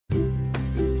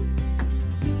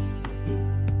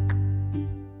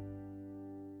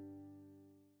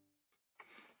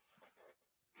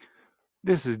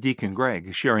This is Deacon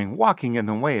Greg sharing Walking in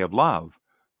the Way of Love,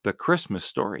 the Christmas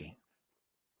story.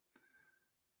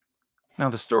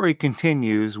 Now, the story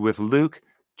continues with Luke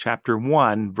chapter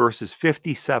 1, verses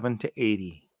 57 to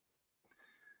 80.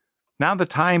 Now the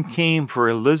time came for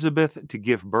Elizabeth to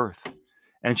give birth,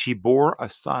 and she bore a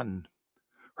son.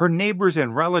 Her neighbors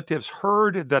and relatives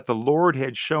heard that the Lord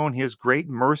had shown his great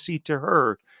mercy to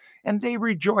her, and they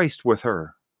rejoiced with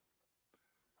her.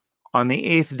 On the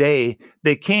 8th day,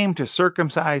 they came to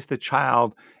circumcise the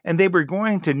child, and they were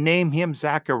going to name him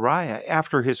Zachariah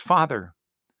after his father.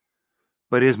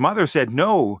 But his mother said,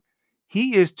 "No,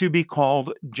 he is to be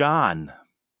called John."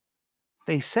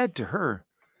 They said to her,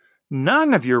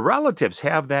 "None of your relatives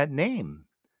have that name."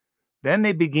 Then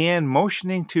they began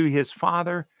motioning to his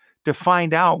father to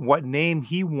find out what name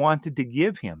he wanted to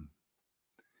give him.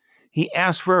 He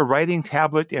asked for a writing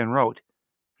tablet and wrote,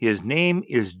 "His name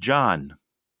is John."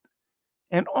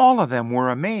 And all of them were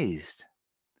amazed.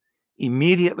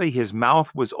 Immediately his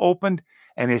mouth was opened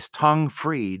and his tongue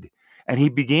freed, and he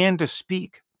began to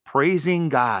speak, praising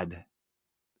God.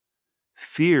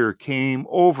 Fear came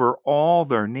over all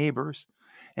their neighbors,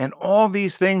 and all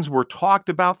these things were talked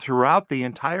about throughout the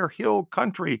entire hill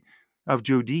country of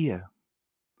Judea.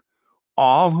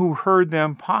 All who heard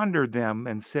them pondered them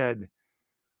and said,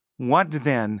 "What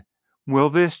then will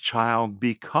this child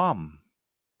become?"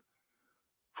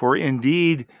 For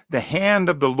indeed the hand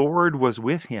of the Lord was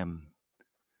with him.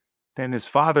 Then his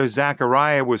father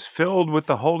Zachariah was filled with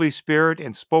the Holy Spirit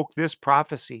and spoke this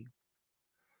prophecy: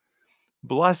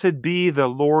 "Blessed be the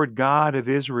Lord God of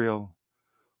Israel,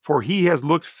 for he has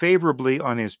looked favorably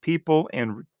on his people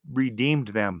and redeemed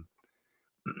them.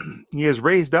 He has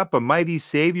raised up a mighty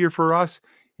Savior for us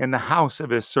in the house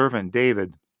of his servant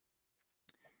David.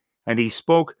 And he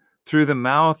spoke through the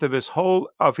mouth of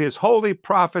his holy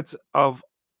prophets of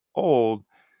old,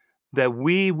 that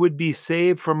we would be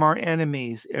saved from our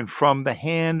enemies and from the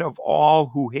hand of all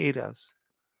who hate us.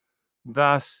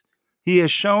 Thus, he has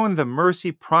shown the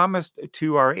mercy promised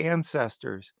to our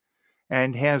ancestors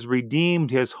and has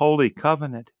redeemed his holy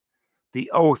covenant,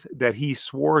 the oath that he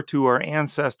swore to our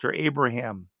ancestor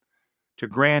Abraham, to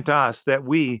grant us that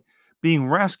we, being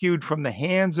rescued from the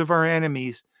hands of our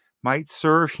enemies, might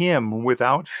serve him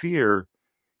without fear,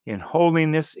 in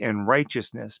holiness and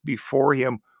righteousness before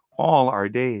him all our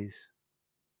days.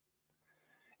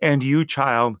 And you,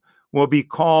 child, will be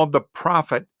called the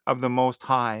prophet of the Most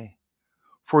High,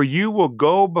 for you will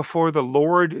go before the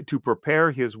Lord to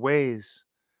prepare his ways,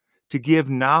 to give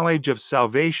knowledge of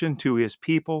salvation to his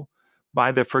people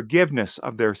by the forgiveness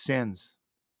of their sins.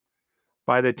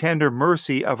 By the tender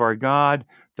mercy of our God,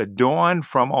 the dawn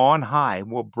from on high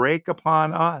will break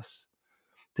upon us,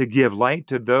 to give light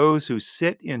to those who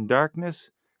sit in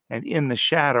darkness and in the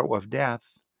shadow of death,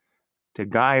 to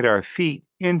guide our feet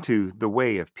into the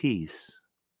way of peace."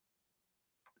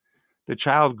 The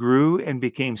child grew and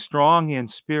became strong in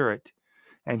spirit,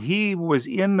 and he was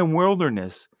in the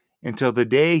wilderness until the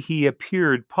day he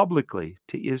appeared publicly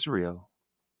to Israel.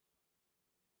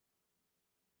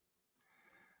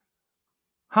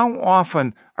 How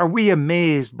often are we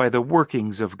amazed by the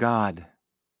workings of God?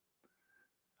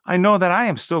 I know that I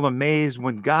am still amazed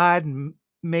when God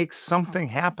makes something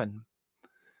happen,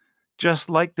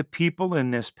 just like the people in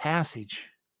this passage.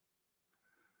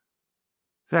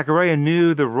 Zechariah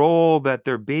knew the role that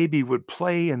their baby would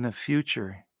play in the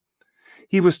future.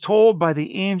 He was told by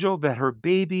the angel that her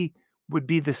baby would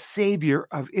be the savior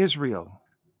of Israel,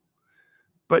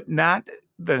 but not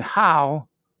the how,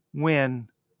 when,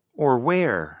 or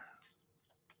where.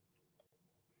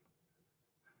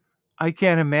 I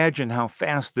can't imagine how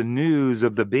fast the news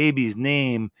of the baby's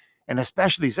name, and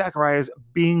especially Zechariah's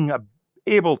being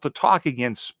able to talk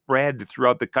again, spread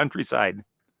throughout the countryside,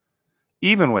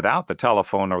 even without the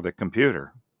telephone or the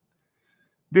computer.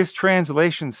 This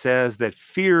translation says that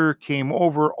fear came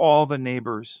over all the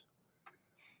neighbors.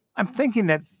 I'm thinking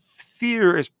that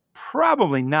fear is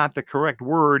probably not the correct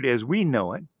word as we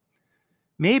know it.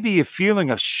 Maybe a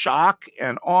feeling of shock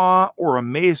and awe or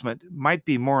amazement might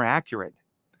be more accurate.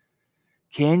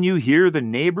 Can you hear the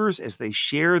neighbors as they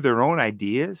share their own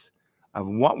ideas of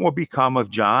what will become of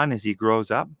John as he grows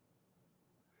up?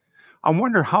 I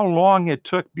wonder how long it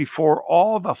took before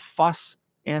all the fuss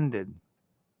ended.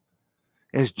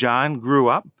 As John grew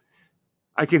up,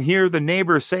 I can hear the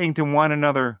neighbors saying to one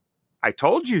another, "I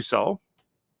told you so."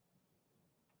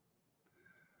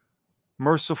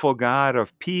 Merciful God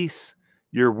of peace,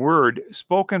 your word,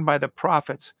 spoken by the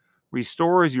prophets,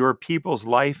 restores your people's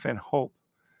life and hope.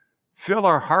 Fill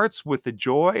our hearts with the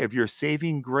joy of your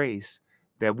saving grace,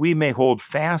 that we may hold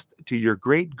fast to your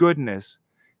great goodness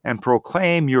and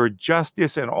proclaim your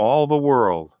justice in all the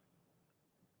world.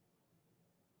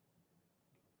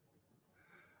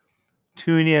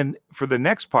 Tune in for the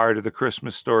next part of the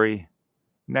Christmas story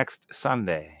next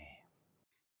Sunday.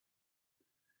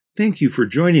 Thank you for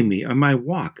joining me on my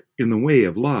walk in the way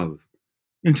of love.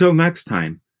 Until next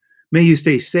time, may you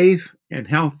stay safe and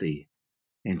healthy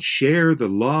and share the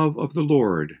love of the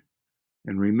Lord.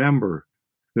 And remember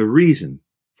the reason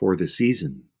for the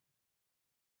season.